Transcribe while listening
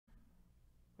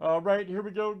All right, here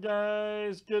we go,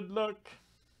 guys. Good luck.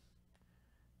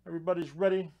 Everybody's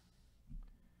ready.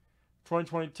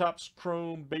 2020 Topps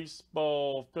Chrome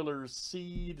Baseball Filler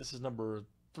C. This is number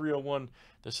 301.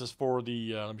 This is for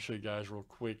the, let me show you guys real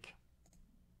quick.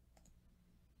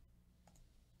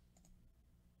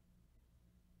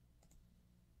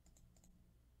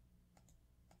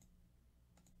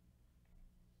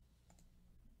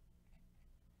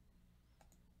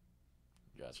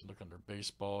 You guys can look under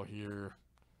baseball here.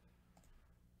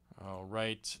 All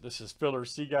right, this is Filler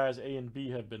C, guys. A and B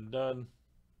have been done.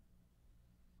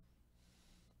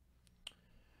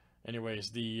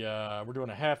 Anyways, we're doing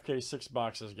a half case, 6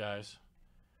 boxes, guys,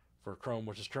 for Chrome,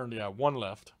 which is currently at 1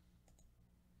 left.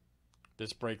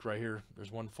 This break right here,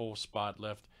 there's 1 full spot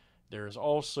left. There is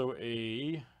also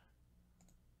a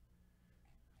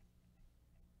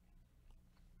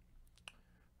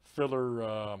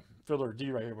filler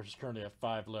D right here, which is currently at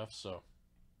 5 left. So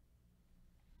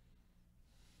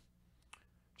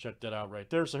check that out right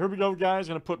there. So here we go, guys.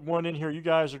 Going to put 1 in here. You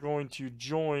guys are going to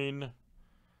join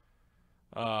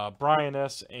Brian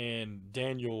S. and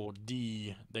Daniel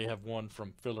D. They have 1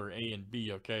 from Filler A and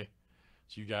B, okay?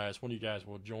 So you guys, one of you guys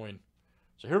will join.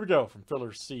 So here we go from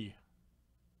Filler C.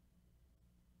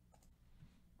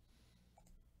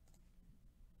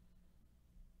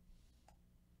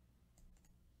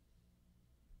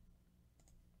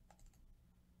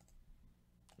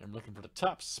 I'm looking for the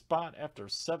top spot after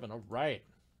 7. All right.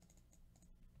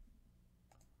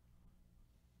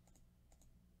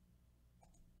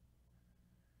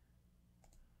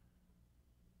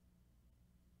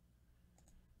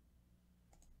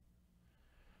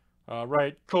 All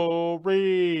right,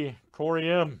 Corey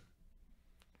M.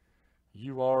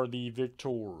 You are the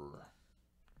victor.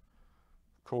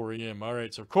 Corey M. All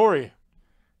right, so Corey,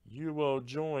 you will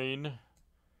join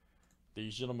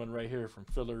these gentlemen right here from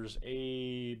Fillers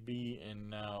A, B, and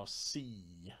now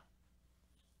C.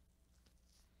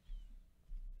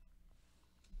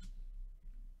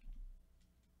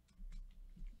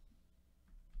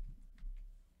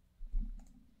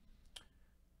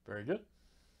 Very good.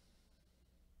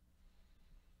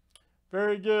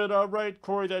 Very good. All right,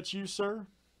 Corey, that's you, sir.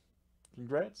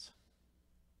 Congrats.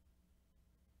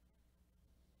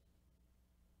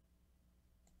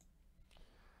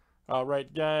 All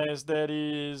right, guys, that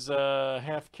is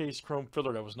half case Chrome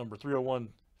Filler. That was number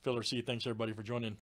 301 Filler C. Thanks, everybody, for joining.